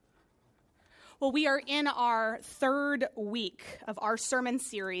Well, we are in our third week of our sermon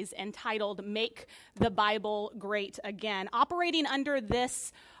series entitled Make the Bible Great Again, operating under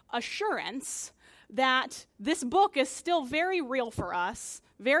this assurance that this book is still very real for us,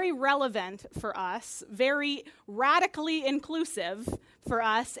 very relevant for us, very radically inclusive for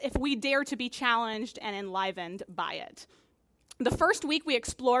us if we dare to be challenged and enlivened by it. The first week, we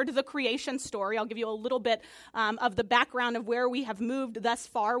explored the creation story. I'll give you a little bit of the background of where we have moved thus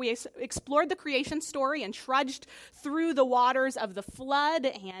far. We explored the creation story and trudged through the waters of the flood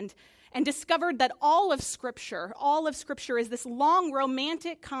and discovered that all of Scripture is this long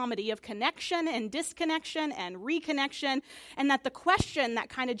romantic comedy of connection and disconnection and reconnection, and that the question that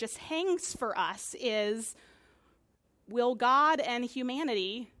kind of just hangs for us is, will God and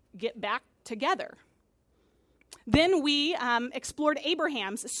humanity get back together? Then we explored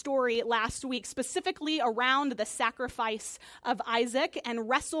Abraham's story last week, specifically around the sacrifice of Isaac, and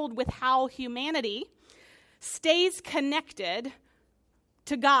wrestled with how humanity stays connected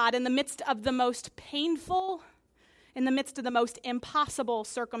to God in the midst of the most painful, in the midst of the most impossible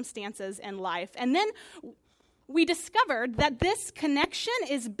circumstances in life. And then we discovered that this connection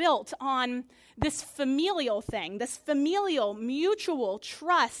is built on this familial thing, this familial mutual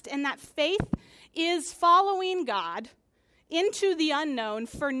trust, and that faith is following God into the unknown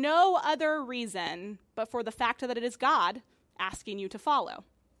for no other reason but for the fact that it is God asking you to follow.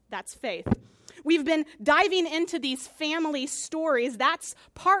 That's faith. We've been diving into these family stories. That's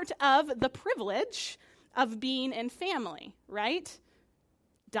part of the privilege of being in family, right?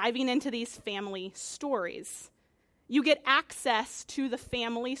 Diving into these family stories. You get access to the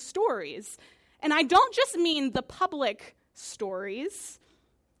family stories. And I don't just mean the public stories.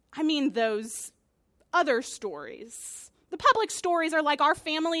 I mean those other stories. The public stories are like, our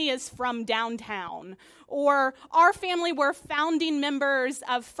family is from downtown, or our family were founding members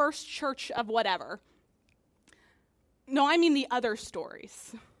of First Church of whatever. No, I mean the other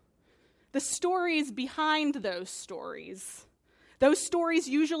stories. The stories behind those stories. Those stories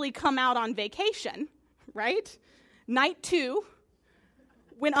usually come out on vacation, right? Night 2,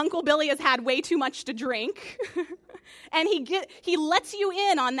 when Uncle Billy has had way too much to drink, and he lets you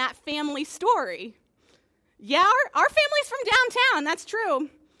in on that family story. Yeah, our family's from downtown, that's true.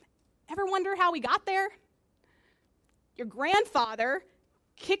 Ever wonder how we got there? Your grandfather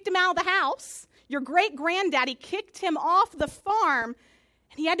kicked him out of the house. Your great-granddaddy kicked him off the farm,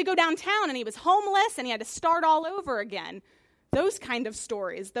 and he had to go downtown, and he was homeless, and he had to start all over again. Those kind of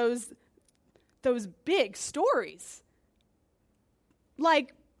stories, those big stories.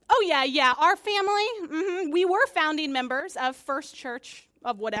 Like, oh yeah, our family, we were founding members of First Church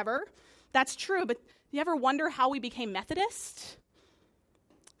of whatever. That's true, but you ever wonder how we became Methodist?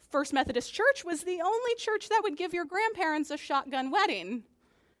 First Methodist Church was the only church that would give your grandparents a shotgun wedding.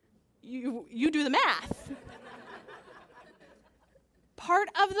 You do the math. Part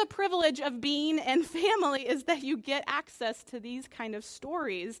of the privilege of being in family is that you get access to these kind of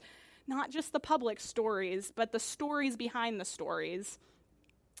stories, not just the public stories, but the stories behind the stories.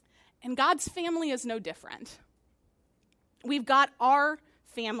 And God's family is no different. We've got our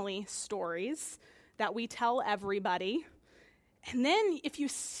family stories that we tell everybody. And then if you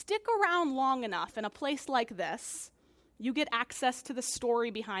stick around long enough in a place like this, you get access to the story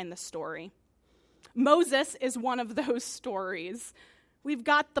behind the story. Moses is one of those stories. We've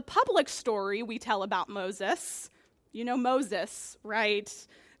got the public story we tell about Moses. You know Moses, right?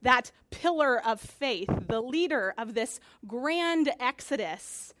 That pillar of faith, the leader of this grand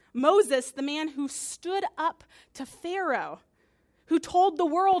exodus. Moses, the man who stood up to Pharaoh, who told the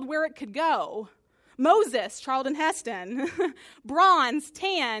world where it could go. Moses, Charlton Heston, bronze,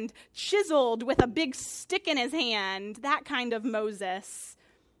 tanned, chiseled with a big stick in his hand, that kind of Moses.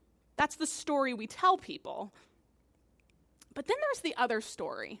 That's the story we tell people. But then there's the other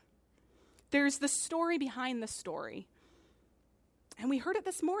story. There's the story behind the story. And we heard it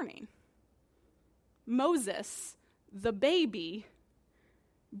this morning. Moses, the baby,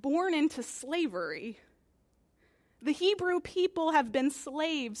 born into slavery. The Hebrew people have been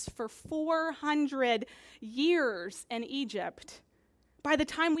slaves for 400 years in Egypt by the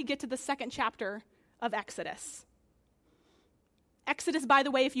time we get to the second chapter of Exodus. Exodus, by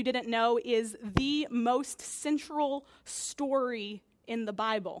the way, if you didn't know, is the most central story in the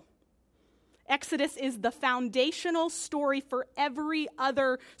Bible. Exodus is the foundational story for every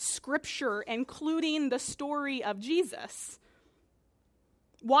other scripture, including the story of Jesus.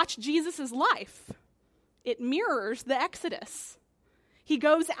 Watch Jesus' life. It mirrors the Exodus. He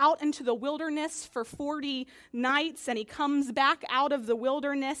goes out into the wilderness for 40 nights, and he comes back out of the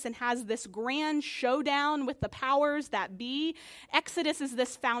wilderness and has this grand showdown with the powers that be. Exodus is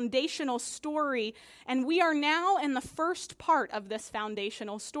this foundational story, and we are now in the first part of this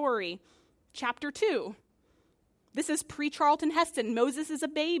foundational story, chapter 2. This is pre-Charlton Heston. Moses is a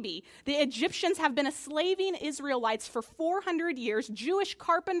baby. The Egyptians have been enslaving Israelites for 400 years. Jewish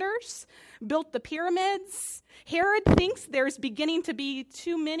carpenters built the pyramids. Herod thinks there's beginning to be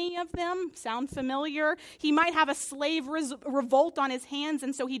too many of them. Sound familiar? He might have a slave revolt on his hands,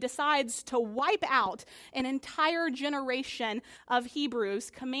 and so he decides to wipe out an entire generation of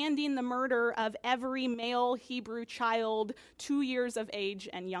Hebrews, commanding the murder of every male Hebrew child 2 years of age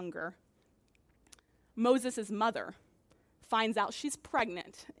and younger. Moses' mother finds out she's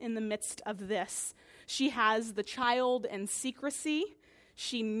pregnant in the midst of this. She has the child in secrecy.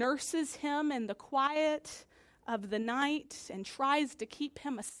 She nurses him in the quiet of the night and tries to keep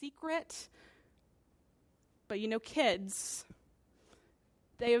him a secret. But kids,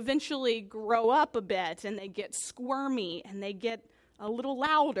 they eventually grow up a bit and they get squirmy and they get a little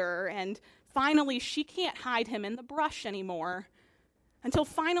louder, and finally she can't hide him in the brush anymore. Until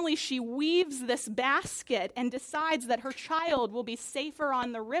finally she weaves this basket and decides that her child will be safer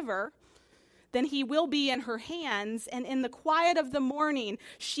on the river than he will be in her hands. And in the quiet of the morning,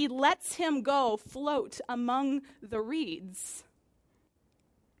 she lets him go float among the reeds.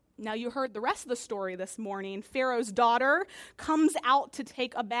 Now, you heard the rest of the story this morning. Pharaoh's daughter comes out to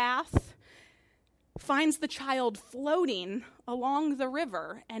take a bath, finds the child floating along the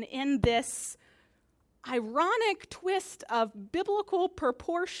river, and in this ironic twist of biblical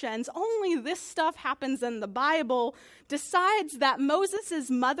proportions, only this stuff happens in the Bible, decides that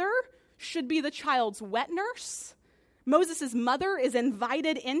Moses' mother should be the child's wet nurse. Moses' mother is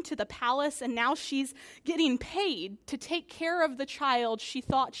invited into the palace, and now she's getting paid to take care of the child she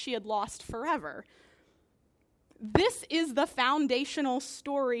thought she had lost forever. This is the foundational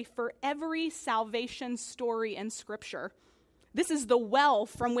story for every salvation story in Scripture. This is the well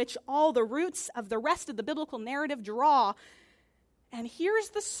from which all the roots of the rest of the biblical narrative draw. And here's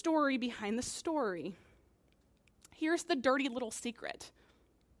the story behind the story. Here's the dirty little secret.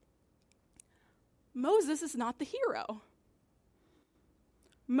 Moses is not the hero.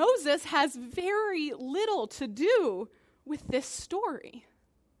 Moses has very little to do with this story.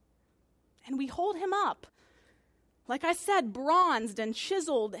 And we hold him up, like I said, bronzed and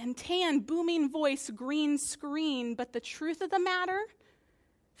chiseled and tan, booming voice, green screen. But the truth of the matter,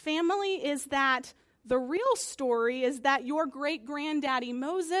 family, is that the real story is that your great-granddaddy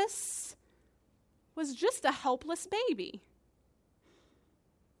Moses was just a helpless baby.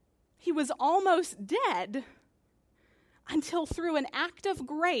 He was almost dead until through an act of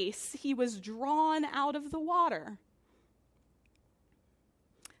grace, he was drawn out of the water.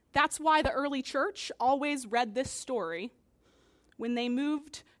 That's why the early church always read this story when they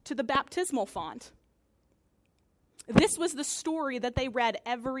moved to the baptismal font. This was the story that they read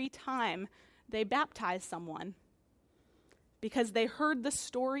every time they baptized someone, because they heard the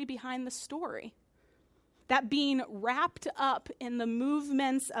story behind the story. That being wrapped up in the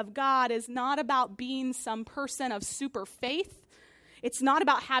movements of God is not about being some person of super faith. It's not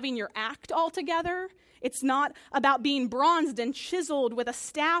about having your act all together. It's not about being bronzed and chiseled with a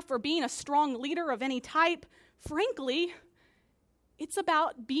staff or being a strong leader of any type. Frankly, it's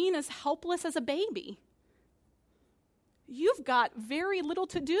about being as helpless as a baby. You've got very little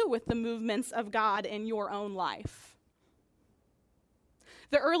to do with the movements of God in your own life.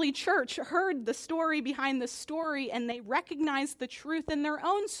 The early church heard the story behind the story, and they recognized the truth in their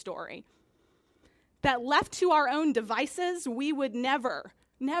own story. That left to our own devices, we would never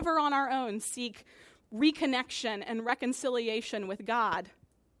on our own seek reconnection and reconciliation with God.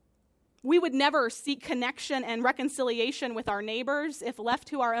 We would never seek connection and reconciliation with our neighbors. If left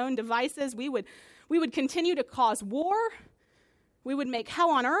to our own devices, we would continue to cause war. We would make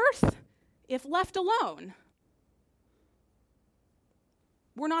hell on earth if left alone.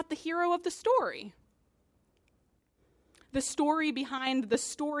 We're not the hero of the story. The story behind the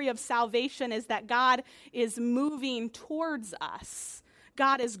story of salvation is that God is moving towards us.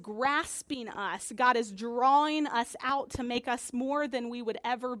 God is grasping us. God is drawing us out to make us more than we would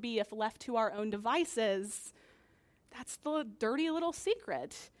ever be if left to our own devices. That's the dirty little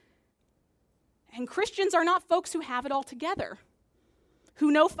secret. And Christians are not folks who have it all together,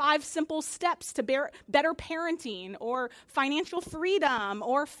 who know 5 simple steps to better parenting or financial freedom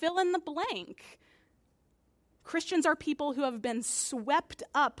or fill in the blank. Christians are people who have been swept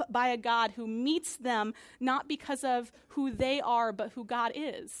up by a God who meets them not because of who they are, but who God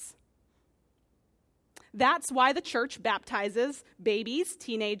is. That's why the church baptizes babies,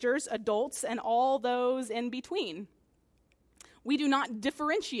 teenagers, adults, and all those in between. We do not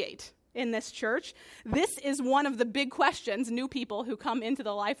differentiate in this church. This is one of the big questions new people who come into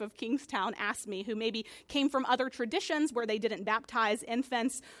the life of Kingstown ask me, who maybe came from other traditions where they didn't baptize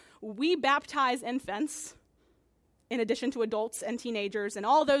infants. We baptize infants in addition to adults and teenagers and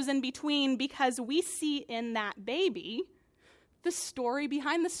all those in between because we see in that baby the story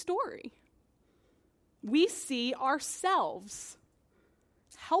behind the story. We see ourselves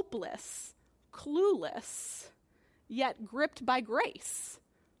helpless, clueless, yet gripped by grace.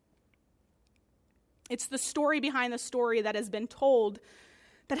 It's the story behind the story that has been told,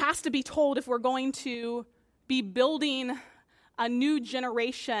 that has to be told if we're going to be building a new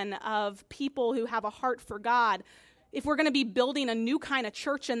generation of people who have a heart for God. If we're going to be building a new kind of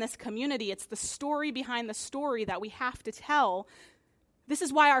church in this community, it's the story behind the story that we have to tell. This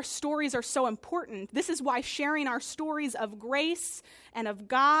is why our stories are so important. This is why sharing our stories of grace and of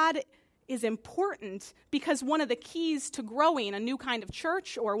God is important, because one of the keys to growing a new kind of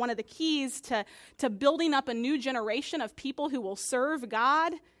church, or one of the keys to building up a new generation of people who will serve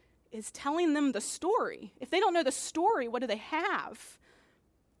God, is telling them the story. If they don't know the story, what do they have?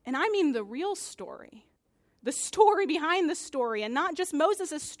 And I mean the real story. The story behind the story, and not just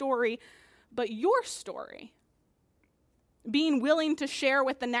Moses' story, but your story. Being willing to share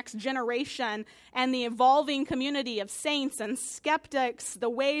with the next generation and the evolving community of saints and skeptics the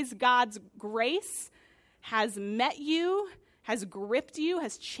ways God's grace has met you, has gripped you,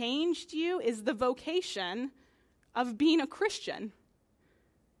 has changed you, is the vocation of being a Christian.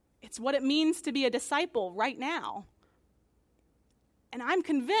 It's what it means to be a disciple right now. And I'm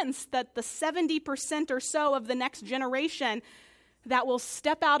convinced that the 70% or so of the next generation that will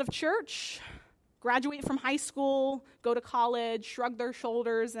step out of church, graduate from high school, go to college, shrug their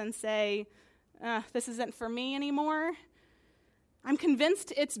shoulders and say, this isn't for me anymore. I'm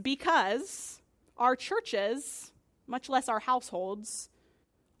convinced it's because our churches, much less our households,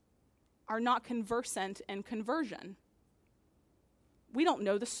 are not conversant in conversion. We don't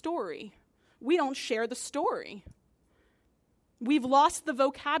know the story. We don't share the story. We've lost the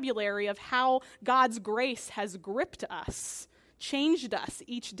vocabulary of how God's grace has gripped us, changed us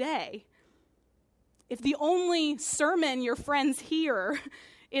each day. If the only sermon your friends hear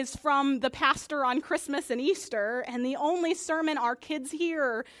is from the pastor on Christmas and Easter, and the only sermon our kids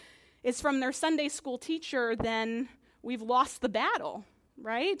hear is from their Sunday school teacher, then we've lost the battle,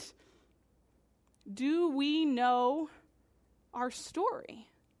 right? Do we know our story?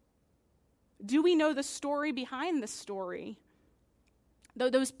 Do we know the story behind the story?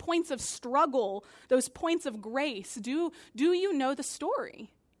 Those points of struggle, those points of grace, do you know the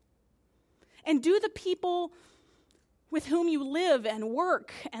story? And do the people with whom you live and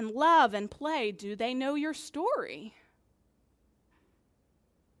work and love and play, do they know your story?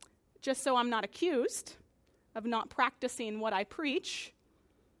 Just so I'm not accused of not practicing what I preach,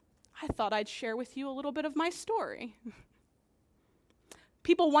 I thought I'd share with you a little bit of my story.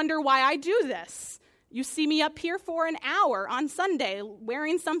 People wonder why I do this. You see me up here for an hour on Sunday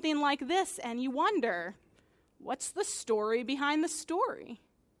wearing something like this, and you wonder, what's the story behind the story?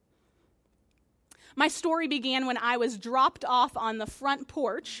 My story began when I was dropped off on the front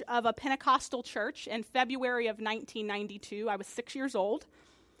porch of a Pentecostal church in February of 1992. I was 6 years old.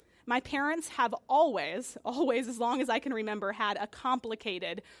 My parents have always, as long as I can remember, had a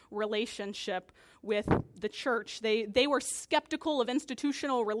complicated relationship with the church. They were skeptical of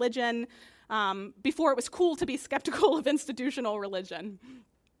institutional religion before it was cool to be skeptical of institutional religion.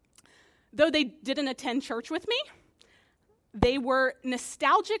 Though they didn't attend church with me, they were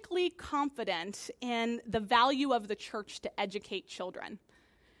nostalgically confident in the value of the church to educate children.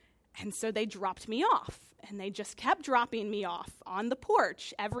 And so they dropped me off, and they just kept dropping me off on the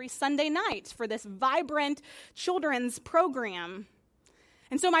porch every Sunday night for this vibrant children's program.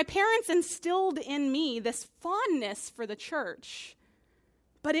 And so my parents instilled in me this fondness for the church.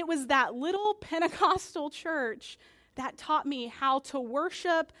 But it was that little Pentecostal church that taught me how to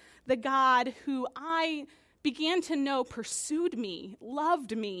worship the God who I began to know pursued me,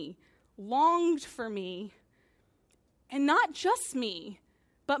 loved me, longed for me. And not just me,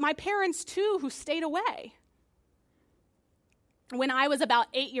 but my parents too, who stayed away. When I was about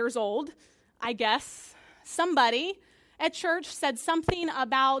 8 years old, I guess, somebody at church said something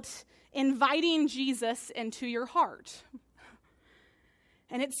about inviting Jesus into your heart.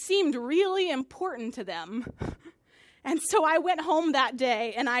 And it seemed really important to them. And so I went home that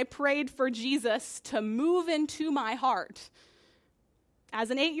day and I prayed for Jesus to move into my heart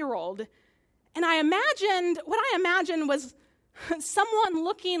as an 8-year-old. And what I imagined was someone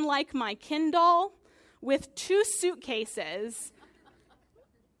looking like my Ken doll with 2 suitcases,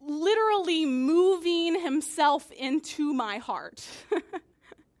 literally moving himself into my heart.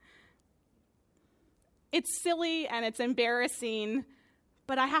 It's silly and it's embarrassing,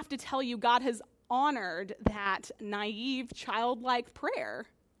 but I have to tell you, God has honored that naive, childlike prayer.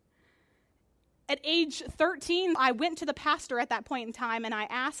 At age 13, I went to the pastor at that point in time, and I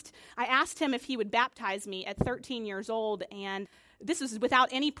asked him if he would baptize me at 13 years old, and this was without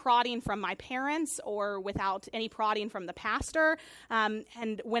any prodding from my parents or without any prodding from the pastor.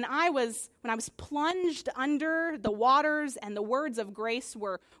 And when I was plunged under the waters and the words of grace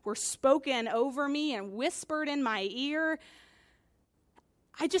were spoken over me and whispered in my ear,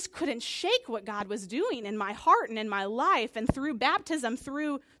 I just couldn't shake what God was doing in my heart and in my life. And through baptism,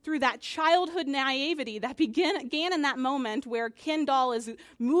 through that childhood naivety that began in that moment where Kendall is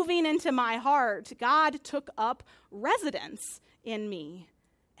moving into my heart, God took up residence in me,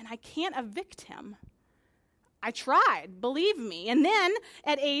 and I can't evict him. I tried, believe me. And then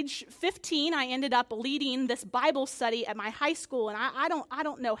at age 15, I ended up leading this Bible study at my high school, and I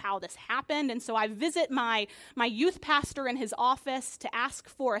don't know how this happened. And so I visit my youth pastor in his office to ask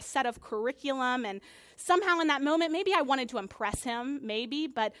for a set of curriculum, and somehow in that moment, maybe I wanted to impress him,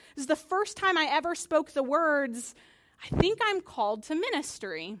 but it was the first time I ever spoke the words, "I think I'm called to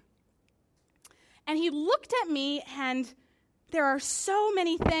ministry." And he looked at me, and there are so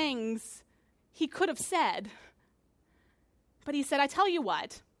many things he could have said. But he said, "I tell you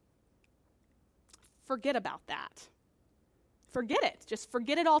what, forget about that. Forget it. Just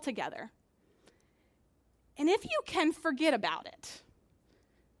forget it altogether. And if you can forget about it,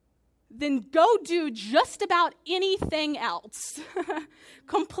 then go do just about anything else.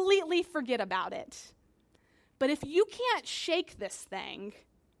 Completely forget about it. But if you can't shake this thing,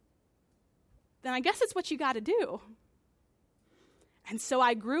 then I guess it's what you got to do." And so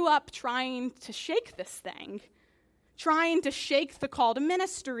I grew up trying to shake this thing, trying to shake the call to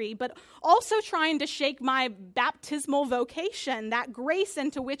ministry, but also trying to shake my baptismal vocation, that grace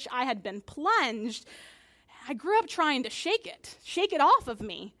into which I had been plunged. I grew up trying to shake it off of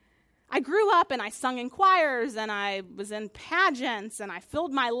me. I grew up and I sung in choirs, and I was in pageants, and I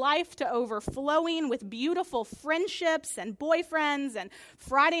filled my life to overflowing with beautiful friendships and boyfriends and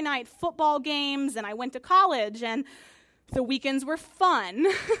Friday night football games, and I went to college, and the weekends were fun,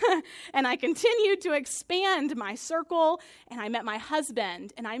 and I continued to expand my circle, and I met my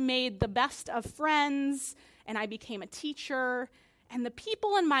husband, and I made the best of friends, and I became a teacher, and the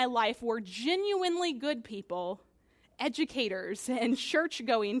people in my life were genuinely good people, educators and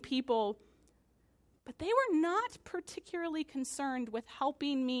church-going people, but they were not particularly concerned with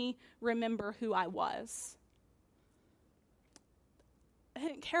helping me remember who I was. I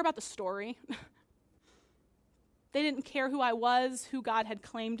didn't care about the story. They didn't care who I was, who God had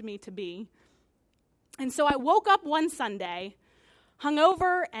claimed me to be. And so I woke up one Sunday,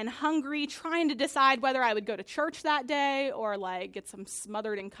 hungover and hungry, trying to decide whether I would go to church that day or get some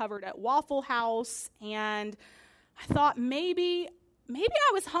smothered and covered at Waffle House. And I thought maybe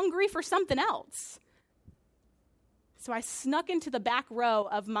I was hungry for something else. So I snuck into the back row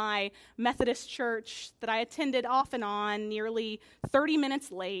of my Methodist church that I attended off and on, nearly 30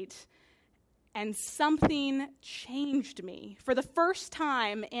 minutes late. And something changed me. For the first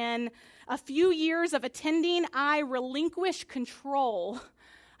time in a few years of attending, I relinquished control.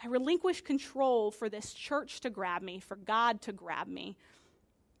 I relinquished control for this church to grab me, for God to grab me.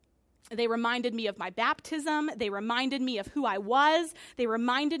 They reminded me of my baptism. They reminded me of who I was. They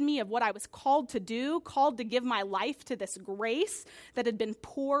reminded me of what I was called to do, called to give my life to this grace that had been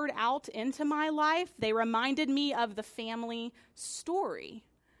poured out into my life. They reminded me of the family story.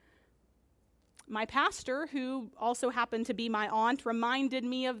 My pastor, who also happened to be my aunt, reminded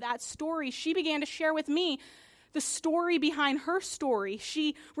me of that story. She began to share with me the story behind her story.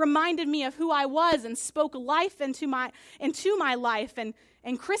 She reminded me of who I was and spoke life into my life. And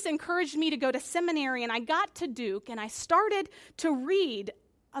Chris encouraged me to go to seminary, and I got to Duke, and I started to read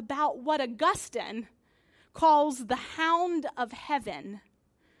about what Augustine calls the hound of heaven,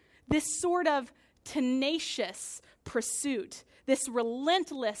 this sort of tenacious pursuit, this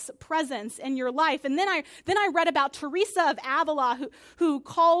relentless presence in your life. And then I read about Teresa of Avila, who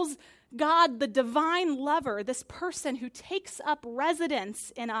calls God the divine lover, this person who takes up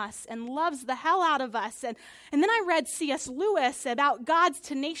residence in us and loves the hell out of us. And then I read C.S. Lewis about God's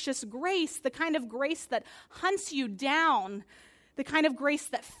tenacious grace, the kind of grace that hunts you down, the kind of grace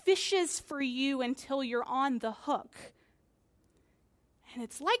that fishes for you until you're on the hook. And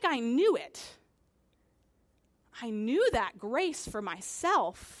it's like I knew it. I knew that grace for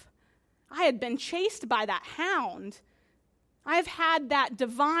myself. I had been chased by that hound. I've had that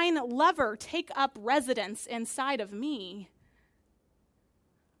divine lover take up residence inside of me.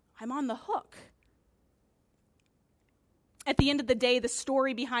 I'm on the hook. At the end of the day, the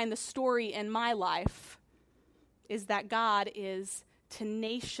story behind the story in my life is that God is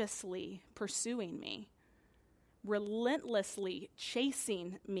tenaciously pursuing me, relentlessly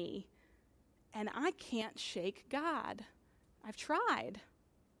chasing me, and I can't shake God. I've tried,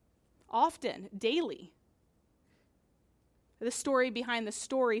 often, daily. The story behind the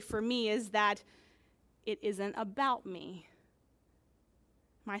story for me is that it isn't about me.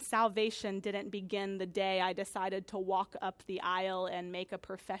 My salvation didn't begin the day I decided to walk up the aisle and make a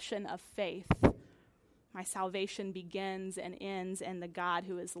profession of faith. My salvation begins and ends in the God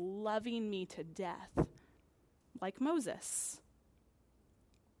who is loving me to death, like Moses.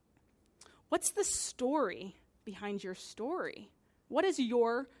 What's the story behind your story? What is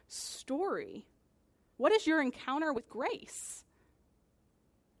your story? What is your encounter with grace?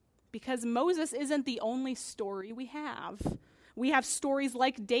 Because Moses isn't the only story we have. We have stories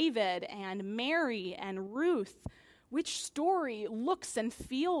like David and Mary and Ruth. Which story looks and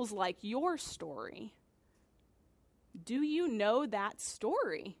feels like your story? Do you know that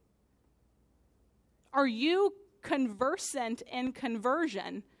story? Are you conversant in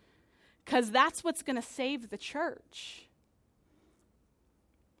conversion? Because that's what's going to save the church.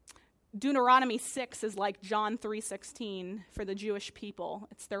 Deuteronomy 6 is like John 3:16 for the Jewish people.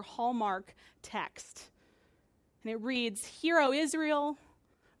 It's their hallmark text. And it reads, "Hear, O Israel,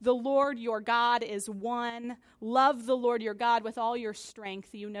 the Lord your God is one. Love the Lord your God with all your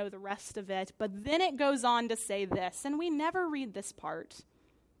strength." You know the rest of it. But then it goes on to say this, and we never read this part.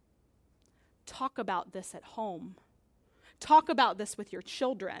 Talk about this at home. Talk about this with your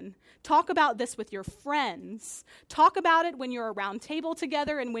children. Talk about this with your friends. Talk about it when you're around table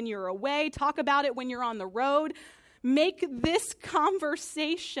together and when you're away. Talk about it when you're on the road. Make this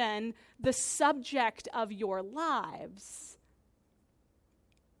conversation the subject of your lives.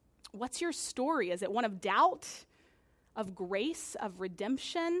 What's your story? Is it one of doubt, of grace, of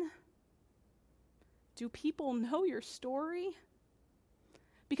redemption? Do people know your story?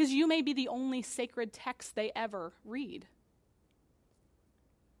 Because you may be the only sacred text they ever read.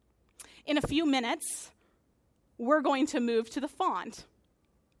 In a few minutes, we're going to move to the font.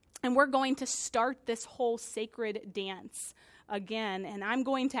 And we're going to start this whole sacred dance again. And I'm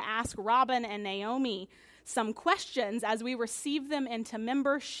going to ask Robin and Naomi some questions as we receive them into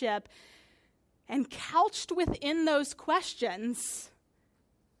membership. And couched within those questions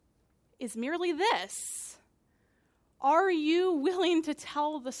is merely this: are you willing to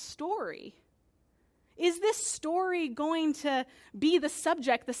tell the story? Is this story going to be the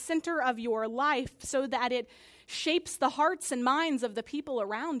subject, the center of your life, so that it shapes the hearts and minds of the people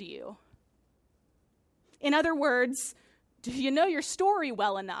around you? In other words, do you know your story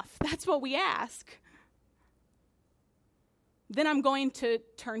well enough? That's what we ask. Then I'm going to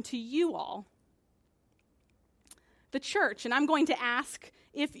turn to you all, the church, and I'm going to ask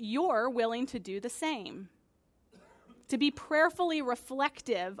if you're willing to do the same. To be prayerfully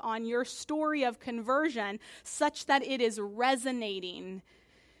reflective on your story of conversion such that it is resonating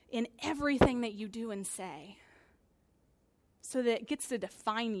in everything that you do and say, so that it gets to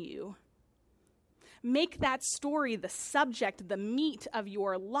define you. Make that story the subject, the meat of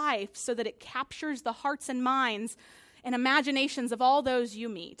your life, so that it captures the hearts and minds and imaginations of all those you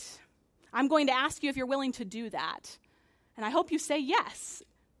meet. I'm going to ask you if you're willing to do that. And I hope you say yes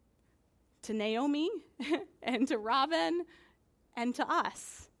to Naomi and to Robin and to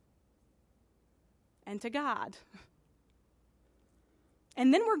us and to God.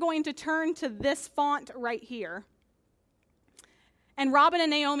 And then we're going to turn to this font right here. And Robin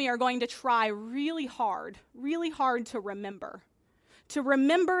and Naomi are going to try really hard to remember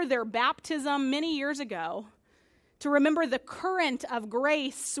their baptism many years ago, to remember the current of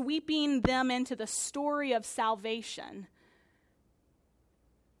grace sweeping them into the story of salvation.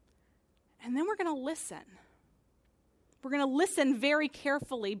 And then we're going to listen. We're going to listen very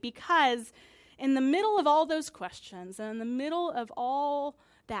carefully, because in the middle of all those questions and in the middle of all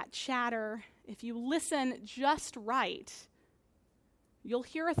that chatter, if you listen just right, you'll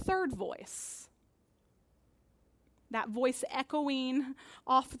hear a third voice. That voice echoing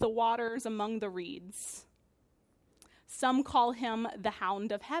off the waters among the reeds. Some call him the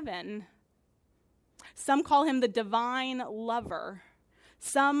Hound of Heaven. Some call him the Divine Lover.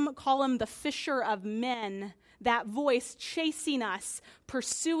 Some call him the Fisher of Men. That voice chasing us,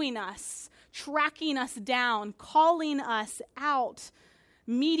 pursuing us, tracking us down, calling us out,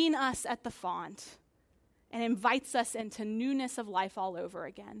 meeting us at the font, and invites us into newness of life all over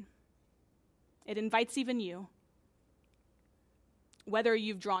again. It invites even you. Whether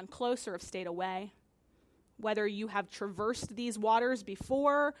you've drawn close or have stayed away, whether you have traversed these waters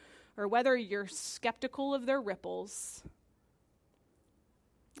before, or whether you're skeptical of their ripples,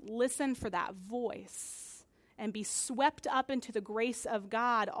 listen for that voice and be swept up into the grace of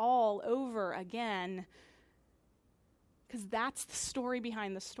God all over again, because that's the story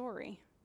behind the story.